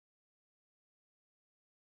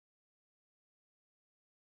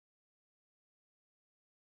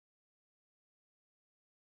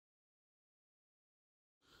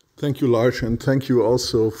Thank you, Lars, and thank you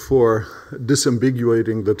also for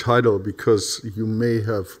disambiguating the title, because you may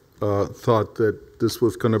have thought that this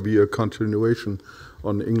was going to be a continuation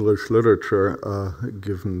on English literature,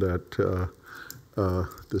 given that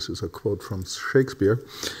this is a quote from Shakespeare.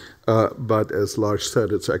 But as Lars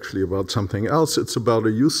said, it's actually about something else. It's about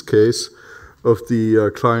a use case of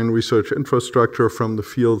the CLARIN research infrastructure from the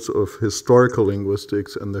fields of historical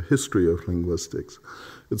linguistics and the history of linguistics.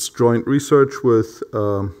 It's joint research with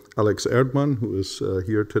Alex Erdmann, who is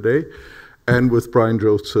here today, and with Brian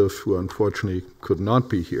Joseph, who unfortunately could not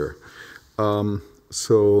be here.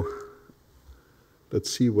 So let's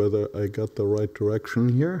see whether I got the right direction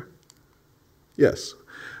here. Yes,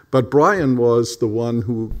 but Brian was the one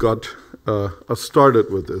who got us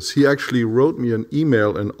started with this. He actually wrote me an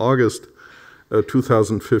email in August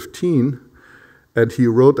 2015, and he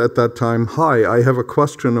wrote at that time, "Hi, I have a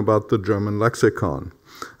question about the German lexicon.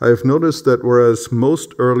 I have noticed that whereas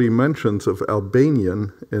most early mentions of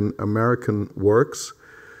Albanian in American works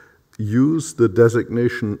use the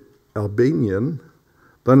designation Albanian,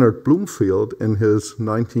 Leonard Bloomfield, in his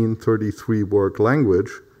 1933 work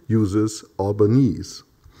Language, uses Albanese.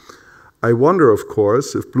 I wonder, of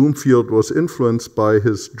course, if Bloomfield was influenced by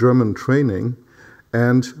his German training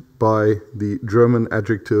and by the German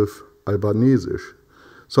adjective Albanisch.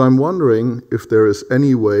 So I'm wondering if there is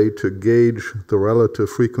any way to gauge the relative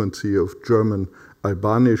frequency of German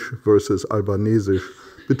Albanisch versus Albanesisch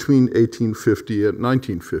between 1850 and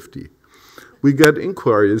 1950. We get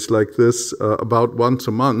inquiries like this about once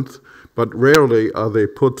a month, but rarely are they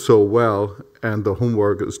put so well and the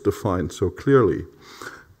homework is defined so clearly."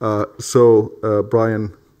 So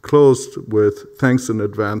Brian closed with thanks in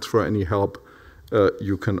advance for any help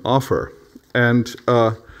you can offer. And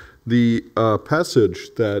the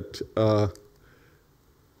passage that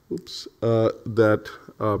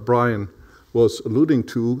Brian was alluding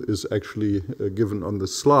to is actually given on the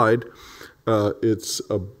slide. It's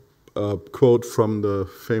a quote from the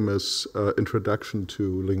famous Introduction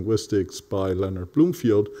to Linguistics by Leonard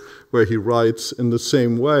Bloomfield, where he writes, "In the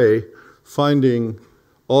same way, finding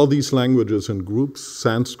all these languages in groups,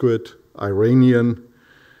 Sanskrit, Iranian,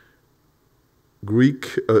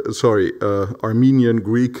 Armenian,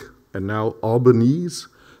 Greek, and now Albanese,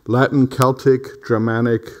 Latin, Celtic,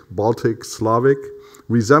 Germanic, Baltic, Slavic,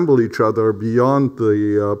 resemble each other beyond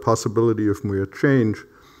the possibility of mere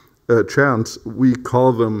chance, we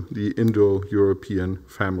call them the Indo-European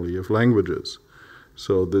family of languages."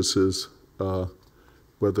 So this is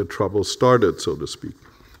where the trouble started, so to speak.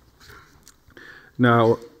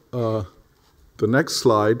 Now, the next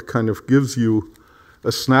slide kind of gives you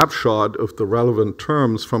a snapshot of the relevant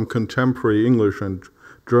terms from contemporary English and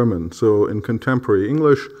German. So in contemporary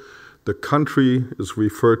English, the country is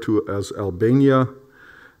referred to as Albania,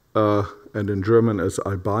 and in German as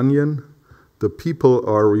Albanian. The people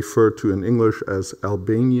are referred to in English as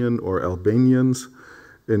Albanian or Albanians,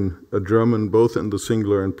 in German both in the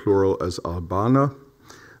singular and plural as Albana,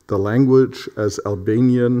 the language as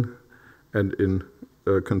Albanian, and in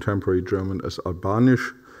contemporary German as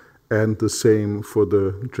Albanisch, and the same for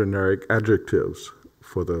the generic adjectives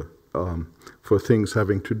for things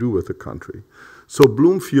having to do with the country. So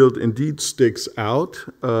Bloomfield indeed sticks out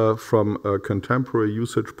from a contemporary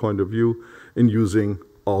usage point of view in using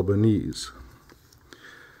Albanese.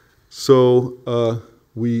 So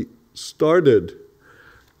we started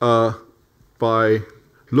by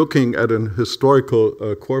looking at an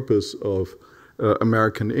historical corpus of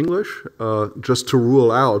American English, just to rule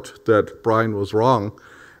out that Brian was wrong,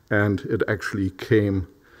 and it actually came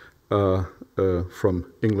from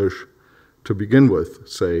English to begin with,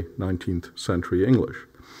 say 19th century English.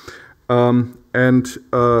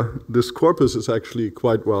 This corpus is actually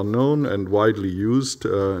quite well known and widely used,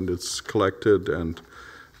 and it's collected and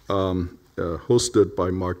hosted by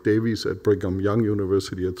Mark Davies at Brigham Young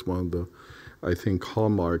University. It's one of the, I think,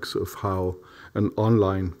 hallmarks of how an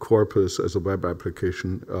online corpus as a web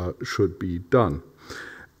application should be done.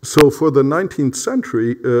 So for the 19th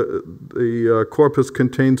century, the corpus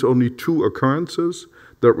contains only two occurrences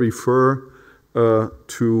that refer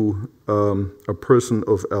to a person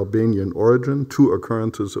of Albanian origin, two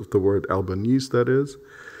occurrences of the word Albanese, that is.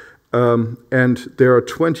 And there are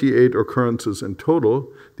 28 occurrences in total.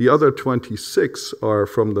 The other 26 are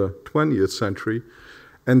from the 20th century,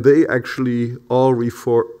 and they actually all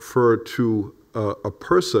refer to a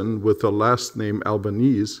person with the last name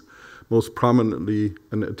Albanese, most prominently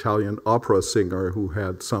an Italian opera singer who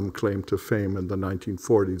had some claim to fame in the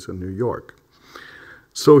 1940s in New York.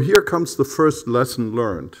 So here comes the first lesson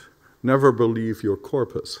learned. Never believe your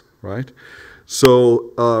corpus, right?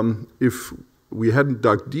 So if we hadn't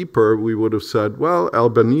dug deeper, we would have said, well,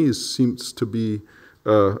 Albanese seems to be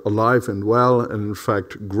alive and well, and in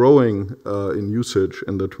fact growing in usage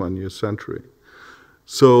in the 20th century.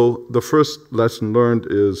 So the first lesson learned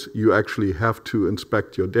is you actually have to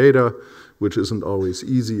inspect your data, which isn't always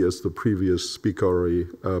easy, as the previous speaker already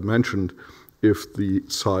mentioned, if the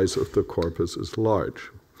size of the corpus is large.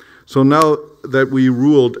 So now that we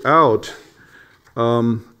ruled out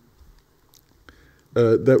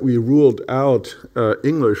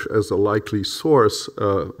English as a likely source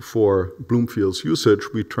for Bloomfield's usage,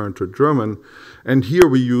 we turned to German, and here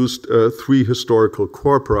we used 3 historical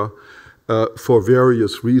corpora. For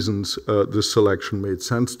various reasons, this selection made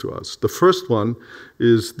sense to us. The first one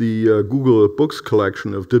is the Google Books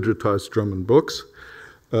collection of digitized German books.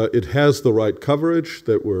 It has the right coverage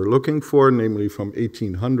that we're looking for, namely from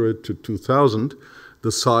 1800 to 2000.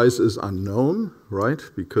 The size is unknown, right,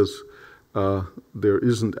 because there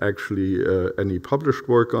isn't actually any published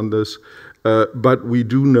work on this, but we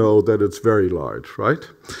do know that it's very large, right?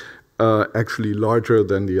 Actually larger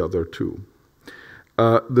than the other 2.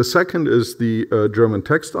 The second is the German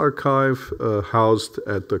Text Archive, housed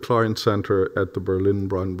at the CLARIN Center at the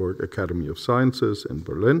Berlin-Brandenburg Academy of Sciences in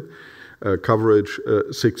Berlin. Coverage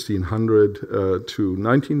 1600 to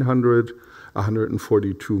 1900,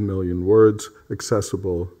 142 million words,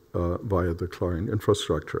 accessible via the CLARIN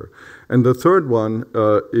infrastructure. And the third one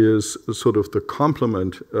is sort of the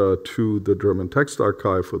complement to the German Text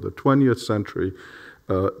Archive for the 20th century,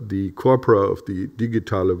 the corpora of the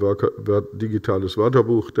Digitales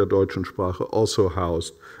Wörterbuch der deutschen Sprache, also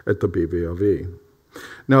housed at the BWAW.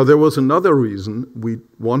 Now, there was another reason we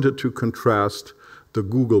wanted to contrast the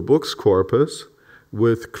Google Books corpus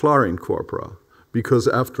with CLARIN corpora, because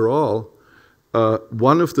after all,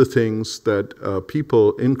 one of the things that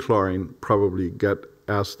people in CLARIN probably get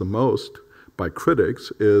asked the most by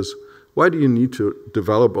critics is, why do you need to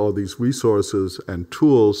develop all these resources and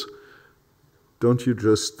tools? Don't you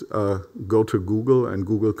just go to Google and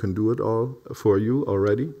Google can do it all for you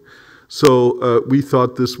already? So we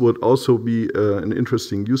thought this would also be an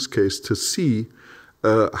interesting use case to see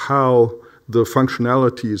how the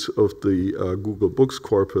functionalities of the Google Books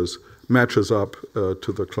corpus matches up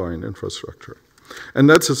to the CLARIN infrastructure. And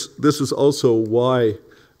this is also why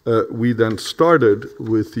we then started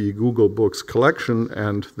with the Google Books collection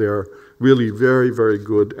and their really very, very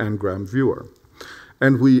good Ngram viewer.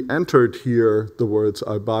 And we entered here the words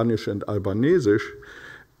Albanisch and Albanesisch,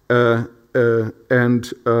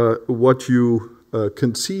 and what you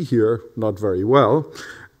can see here, not very well,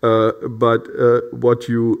 but what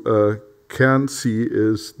you can see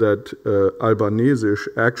is that Albanesisch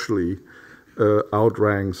actually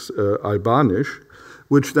outranks Albanisch,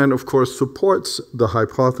 which then, of course, supports the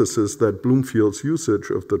hypothesis that Bloomfield's usage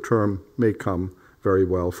of the term may come very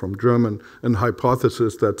well from German, an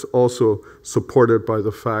hypothesis that's also supported by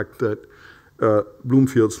the fact that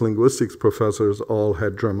Bloomfield's linguistics professors all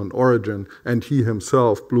had German origin, and he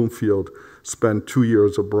himself, Bloomfield, spent 2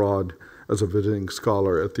 years abroad as a visiting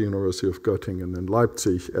scholar at the University of Göttingen in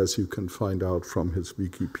Leipzig, as you can find out from his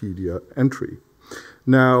Wikipedia entry.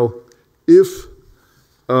 Now, if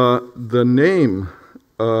the name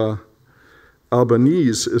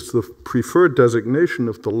Albanese is the preferred designation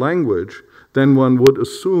of the language, then one would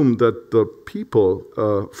assume that the people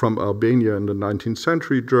from Albania in the 19th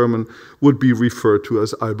century German would be referred to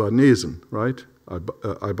as Albanesen, right?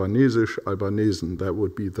 Albanesisch, Albanesen, that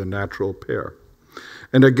would be the natural pair.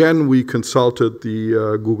 And again, we consulted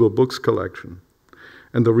the Google Books collection.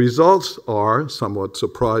 And the results are somewhat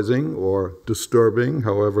surprising or disturbing,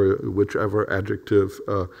 whichever adjective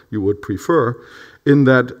you would prefer, in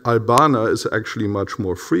that Albana is actually much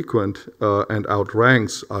more frequent and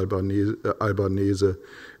outranks Albanese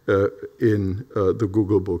in the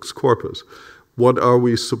Google Books corpus. What are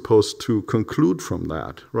we supposed to conclude from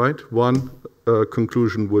that, right? One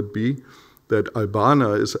conclusion would be that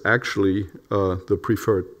Albana is actually the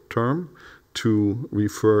preferred term to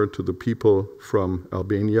refer to the people from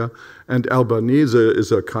Albania, and Albanese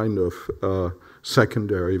is a kind of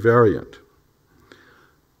secondary variant.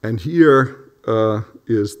 And here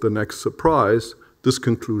is the next surprise. This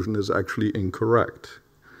conclusion is actually incorrect,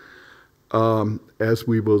 as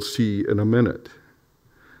we will see in a minute.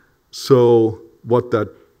 So what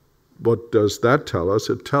does that tell us?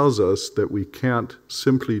 It tells us that we can't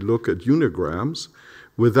simply look at unigrams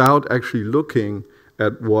without actually looking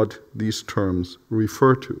at what these terms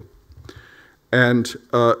refer to. And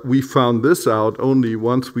we found this out only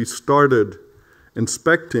once we started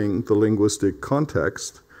inspecting the linguistic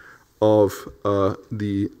context of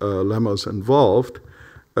the lemmas involved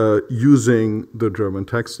using the German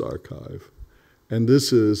Text Archive. And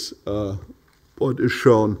this is what is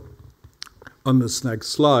shown on this next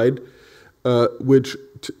slide, which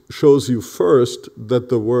shows you first that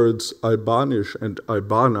the words Albanisch and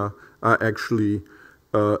Albana are actually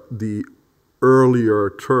the earlier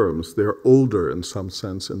terms. They're older in some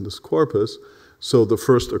sense in this corpus. So the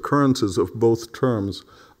first occurrences of both terms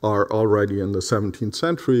are already in the 17th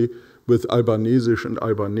century, with Albanesisch and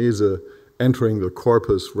Albanese entering the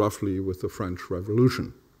corpus roughly with the French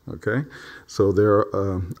Revolution. Okay? So they're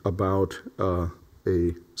about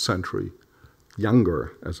a century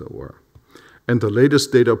younger, as it were. And the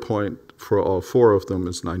latest data point for all four of them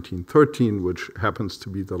is 1913, which happens to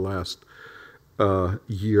be the last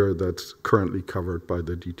year that's currently covered by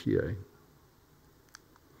the DTA.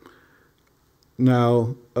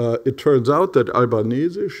 Now, it turns out that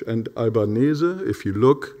Albanesisch and Albanese, if you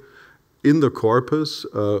look in the corpus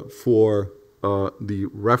for the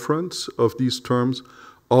reference of these terms,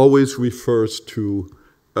 always refers to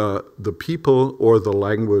the people or the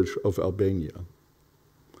language of Albania.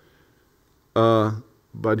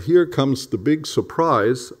 But here comes the big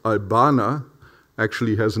surprise. Albana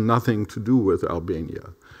actually has nothing to do with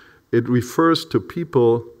Albania. It refers to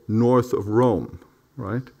people north of Rome,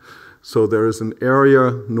 right? So there is an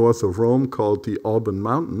area north of Rome called the Alban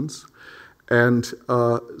Mountains, and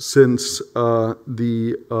since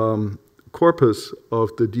the corpus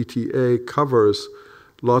of the DTA covers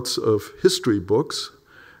lots of history books,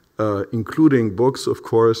 including books, of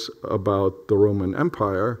course, about the Roman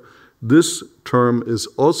Empire, this term is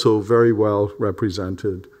also very well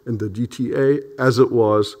represented in the DTA, as it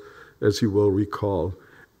was, as you will recall,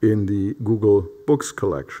 in the Google Books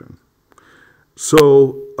collection.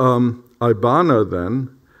 So Albana then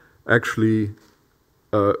actually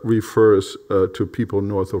refers to people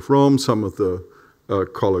north of Rome. Some of the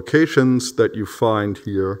collocations that you find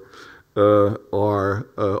here are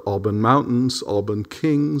Alban Mountains, Alban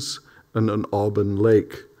Kings, and an Alban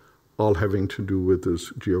Lake, all having to do with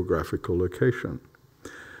this geographical location.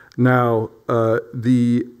 Now,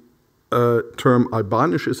 the term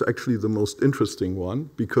Albanisch is actually the most interesting one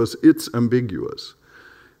because it's ambiguous.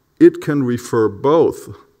 It can refer both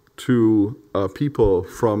to people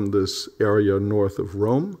from this area north of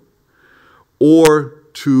Rome or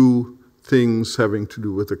to things having to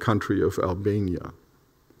do with the country of Albania.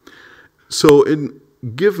 So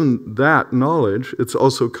given that knowledge, it's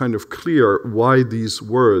also kind of clear why these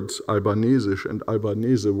words, Albanesisch and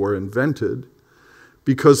Albanese, were invented,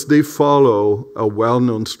 because they follow a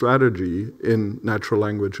well-known strategy in natural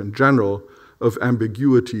language in general of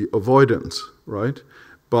ambiguity avoidance, right?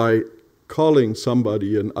 By calling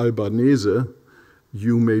somebody an Albanese,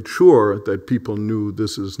 you made sure that people knew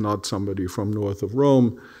this is not somebody from north of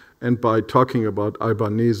Rome, and by talking about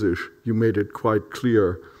Albanesisch, you made it quite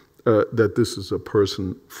clear that this is a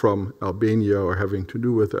person from Albania or having to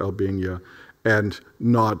do with Albania and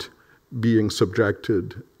not being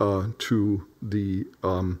subjected to the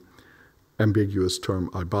ambiguous term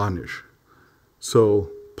Albanisch.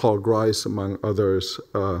 So Paul Grice, among others,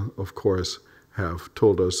 of course, have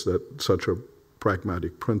told us that such a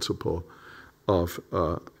pragmatic principle of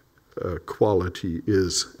quality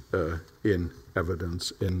is in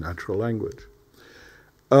evidence in natural language.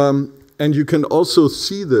 And you can also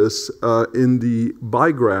see this in the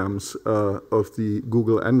bigrams of the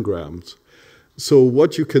Google Ngrams. So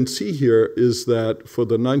what you can see here is that for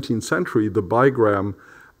the 19th century, the bigram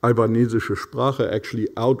Albanesische Sprache actually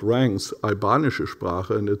outranks Albanische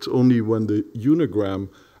Sprache, and it's only when the unigram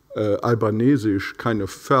Albanesisch kind of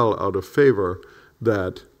fell out of favor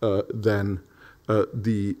that then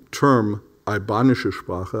the term Albanische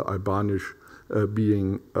Sprache, Albanisch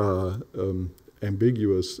being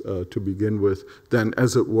ambiguous to begin with, then,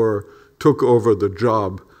 as it were, took over the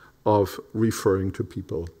job of referring to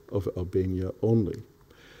people of Albania only.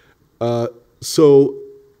 So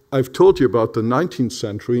I've told you about the 19th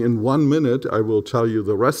century. In 1 minute, I will tell you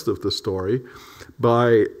the rest of the story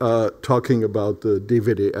by talking about the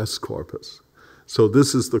DVDS corpus. So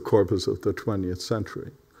this is the corpus of the 20th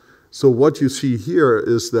century. So what you see here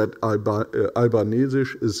is that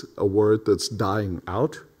Albanesisch is a word that's dying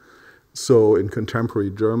out. So in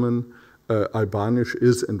contemporary German, Albanisch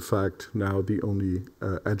is in fact now the only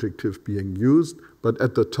adjective being used. But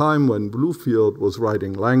at the time when Bluefield was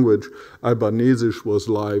writing language, Albanesisch was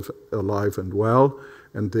alive and well,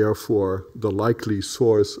 and therefore the likely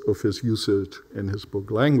source of his usage in his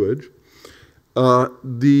book Language.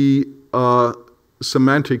 The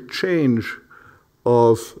semantic change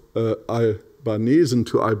of Albanesen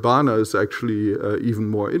to Albana is actually even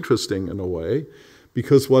more interesting in a way,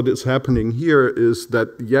 because what is happening here is that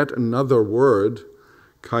yet another word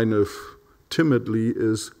kind of timidly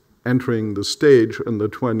is entering the stage in the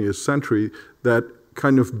 20th century that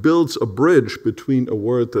kind of builds a bridge between a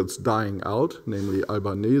word that's dying out, namely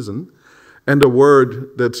Albanesen, and a word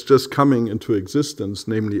that's just coming into existence,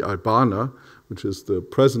 namely Albana, which is the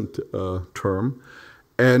present term.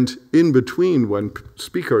 And in between, when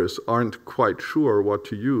speakers aren't quite sure what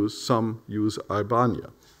to use, some use Albania.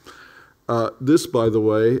 This, by the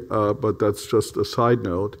way, but that's just a side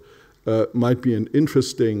note, might be an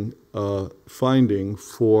interesting finding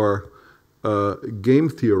for game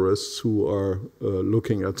theorists who are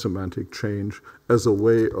looking at semantic change as a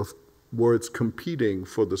way of words competing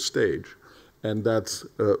for the stage. And that's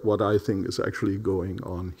what I think is actually going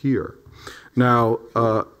on here. Now,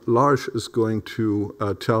 Lars is going to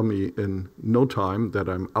tell me in no time that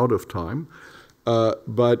I'm out of time.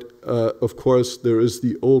 But of course, there is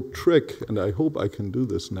the old trick, and I hope I can do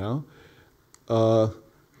this now.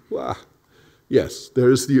 Yes,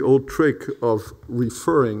 there is the old trick of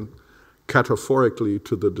referring cataphorically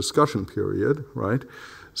to the discussion period, right?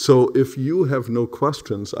 So if you have no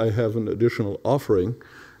questions, I have an additional offering,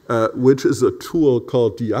 which is a tool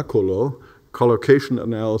called Diacolo, collocation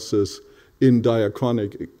analysis in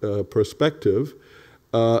diachronic perspective.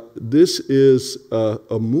 This is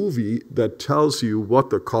a movie that tells you what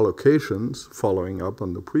the collocations, following up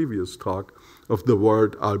on the previous talk, of the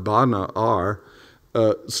word Albana are,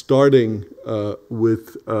 starting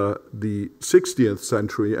with the 60th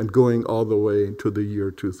century and going all the way to the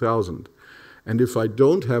year 2000. And if I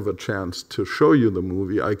don't have a chance to show you the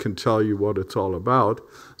movie, I can tell you what it's all about.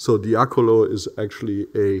 So Diacolo is actually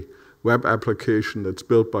a web application that's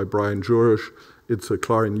built by Brian Jurisch. It's a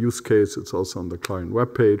CLARIN use case. It's also on the CLARIN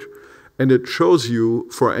webpage. And it shows you,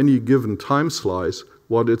 for any given time slice,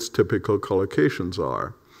 what its typical collocations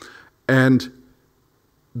are. And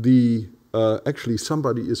the actually,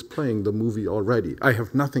 somebody is playing the movie already. I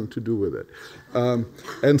have nothing to do with it.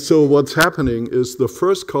 And so what's happening is the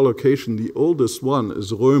first collocation, the oldest one,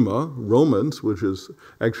 is Römer, Romans, which is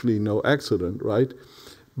actually no accident, right?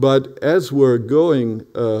 But as we're going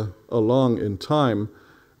along in time,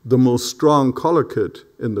 the most strong collocate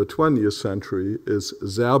in the 20th century is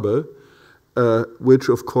Serbe, which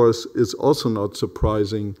of course is also not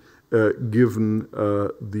surprising given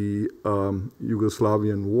the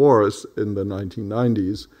Yugoslavian wars in the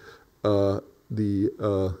 1990s. The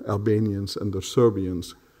Albanians and the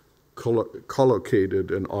Serbians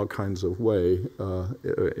collocated in all kinds of way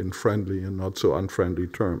in friendly and not so unfriendly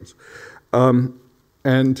terms.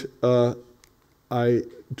 And I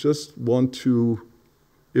just want to,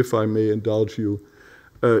 if I may indulge you,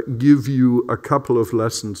 give you a couple of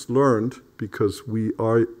lessons learned, because we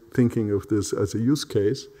are thinking of this as a use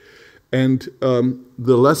case. And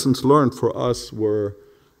the lessons learned for us were,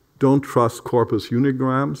 don't trust corpus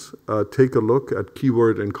unigrams, take a look at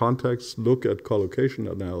keyword and context, look at collocation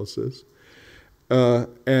analysis.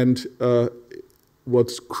 And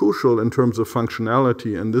what's crucial in terms of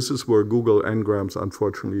functionality, and this is where Google Ngrams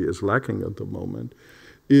unfortunately is lacking at the moment,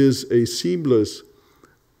 is a seamless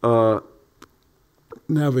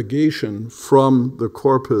navigation from the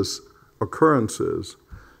corpus occurrences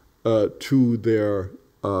to their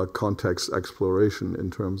context exploration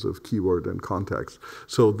in terms of keyword and context.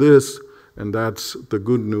 So this, and that's the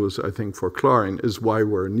good news, I think, for CLARIN, is why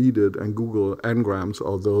we're needed, and Google Ngrams,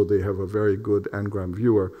 although they have a very good Ngram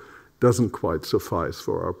viewer, doesn't quite suffice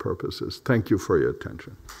for our purposes. Thank you for your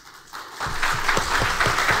attention.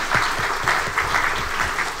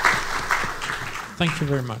 Thank you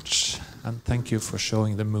very much, and thank you for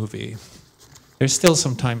showing the movie. There's still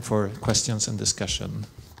some time for questions and discussion.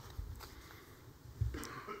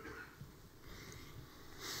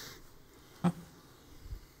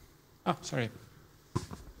 Oh, sorry.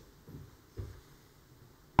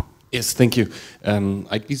 Yes, thank you.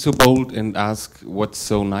 I'd be so bold and ask what's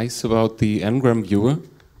so nice about the Ngram viewer.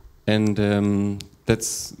 And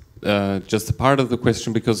that's just a part of the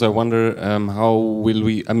question, because I wonder how will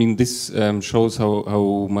we, I mean, this shows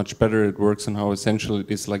how much better it works and how essential it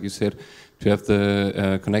is, like you said, to have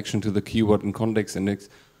the connection to the keyword and context index,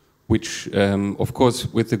 which, of course,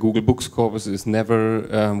 with the Google Books corpus is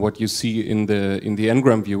never what you see in the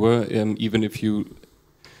Ngram viewer, even if you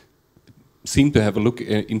seem to have a look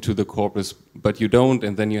into the corpus, but you don't,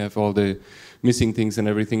 and then you have all the missing things and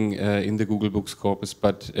everything in the Google Books corpus.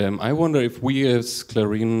 But I wonder if we as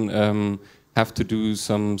CLARIN have to do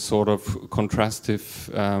some sort of contrastive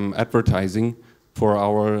advertising for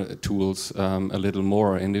our tools a little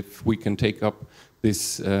more, and if we can take up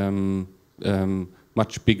this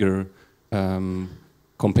much bigger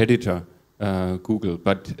competitor, Google.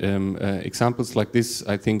 But examples like this,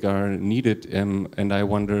 I think, are needed, and I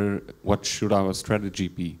wonder what should our strategy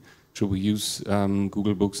be should we use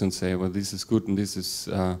Google Books and say, well, this is good and this is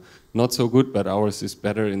not so good, but ours is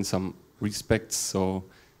better in some respects. So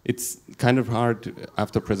it's kind of hard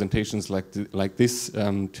after presentations like this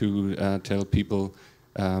to tell people.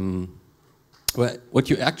 Well, what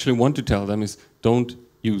you actually want to tell them is don't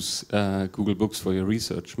use Google Books for your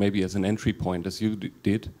research, maybe as an entry point, as you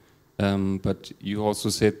did. But you also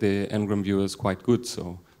said the Ngram viewer is quite good,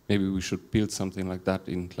 so maybe we should build something like that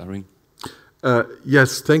in CLARIN.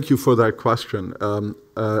 Yes, thank you for that question.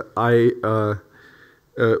 I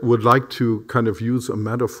would like to kind of use a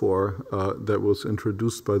metaphor that was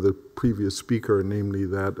introduced by the previous speaker, namely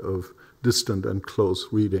that of distant and close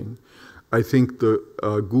reading. I think the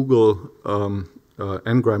Google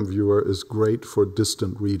Ngram viewer is great for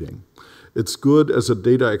distant reading. It's good as a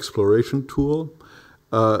data exploration tool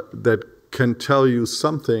that can tell you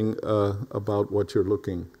something about what you're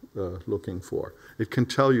looking for. It can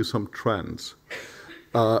tell you some trends.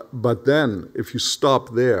 But then, if you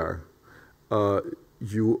stop there,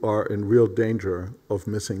 you are in real danger of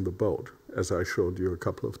missing the boat, as I showed you a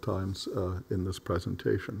couple of times in this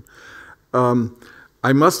presentation.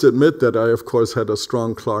 I must admit that I, of course, had a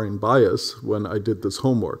strong CLARIN bias when I did this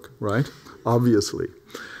homework, right? Obviously.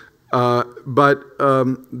 But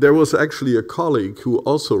there was actually a colleague who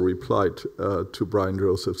also replied to Brian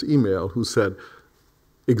Joseph's email who said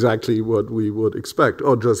exactly what we would expect.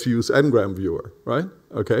 Oh, just use Ngram viewer, right?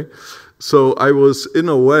 Okay. So I was, in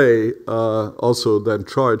a way, also then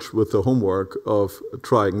charged with the homework of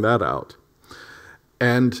trying that out.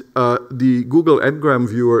 And the Google Ngram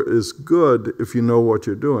viewer is good if you know what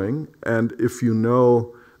you're doing, and if you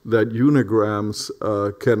know that unigrams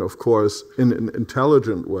can, of course, in an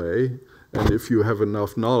intelligent way, and if you have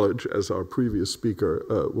enough knowledge, as our previous speaker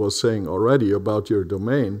was saying already about your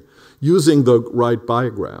domain, using the right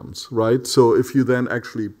bigrams, right? So if you then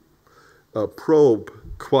actually probe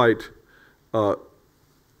quite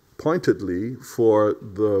pointedly for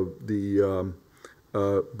the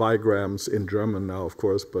bigrams in German now, of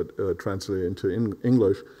course, but translated into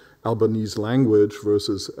English, Albanese language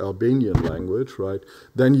versus Albanian language, right?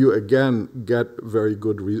 Then you again get very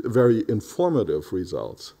good, very informative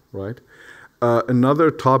results, right?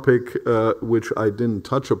 Another topic which I didn't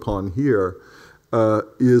touch upon here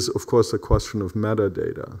is, of course, the question of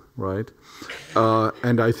metadata, right?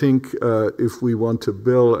 And I think if we want to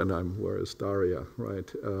build, and where is Daria,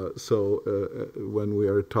 right? So when we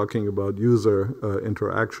are talking about user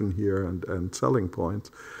interaction here and selling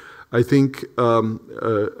points, I think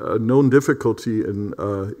a known difficulty in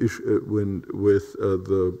with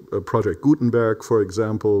the Project Gutenberg, for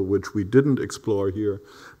example, which we didn't explore here,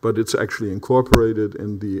 but it's actually incorporated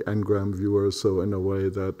in the Ngram viewer, so in a way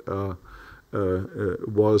that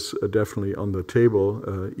was definitely on the table,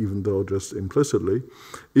 even though just implicitly,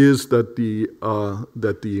 is that the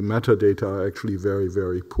metadata are actually very,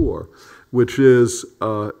 very poor, which is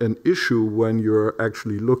an issue when you're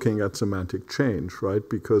actually looking at semantic change, right?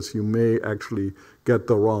 Because you may actually get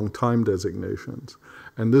the wrong time designations.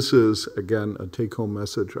 And this is, again, a take-home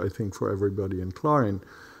message, I think, for everybody in CLARIN.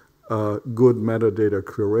 Good metadata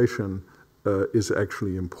curation is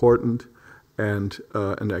actually important, and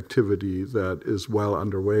an activity that is well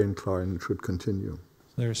underway in CLARIN should continue.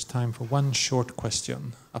 There's time for one short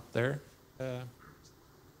question up there.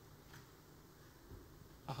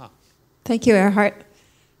 Thank you, Erhard.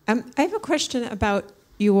 I have a question about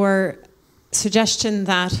your suggestion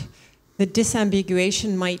that the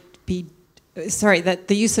disambiguation might be, that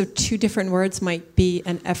the use of two different words might be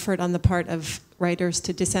an effort on the part of writers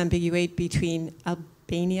to disambiguate between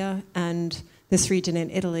Albania and this region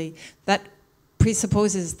in Italy. That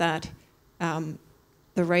presupposes that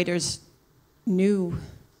the writers knew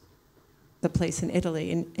the place in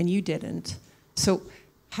Italy and you didn't. So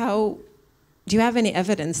do you have any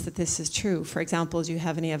evidence that this is true? For example, do you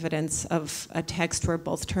have any evidence of a text where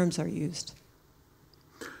both terms are used?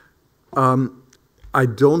 I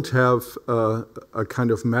don't have a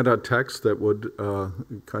kind of meta text that would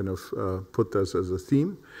kind of put this as a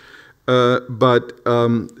theme. But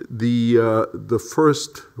the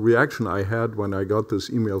first reaction I had when I got this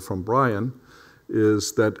email from Brian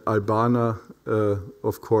is that Albana,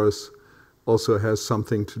 of course, also has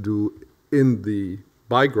something to do in the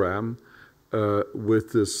bigram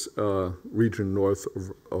with this region north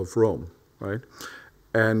of Rome, right?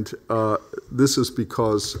 And this is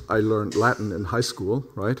because I learned Latin in high school,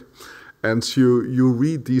 right? And so you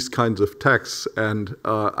read these kinds of texts, and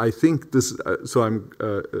I think this, so I'm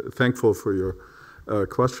thankful for your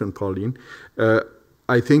question, Pauline.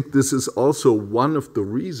 I think this is also one of the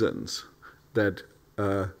reasons that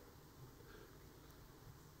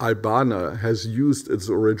Albana has used its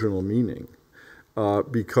original meaning.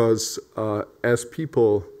 because as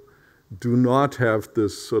people do not have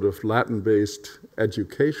this sort of Latin-based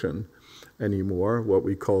education anymore, what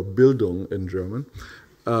we call Bildung in German,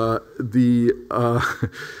 the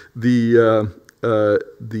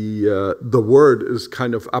word is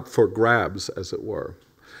kind of up for grabs, as it were.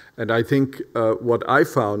 And I think what I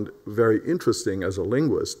found very interesting as a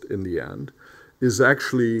linguist in the end is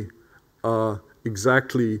actually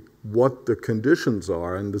exactly what the conditions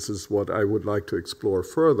are, and this is what I would like to explore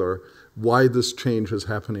further, why this change is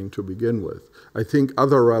happening to begin with. I think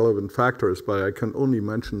other relevant factors, but I can only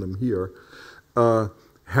mention them here,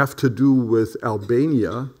 have to do with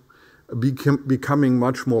Albania becoming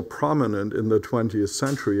much more prominent in the 20th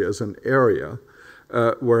century as an area,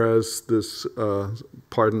 whereas this,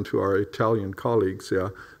 pardon to our Italian colleagues,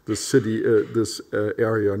 this city, this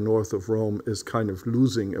area north of Rome is kind of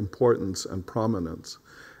losing importance and prominence.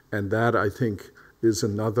 And that, I think, is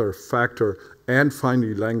another factor. And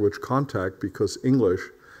finally, language contact, because English,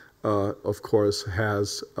 of course,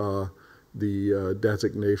 has the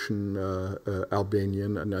designation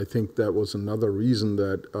Albanian, and I think that was another reason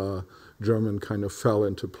that German kind of fell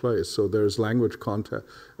into place. So there's language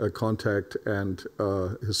contact and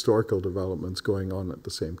historical developments going on at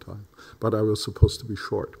the same time. But I was supposed to be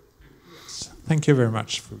short. Yes. Thank you very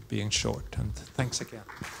much for being short, and thanks again.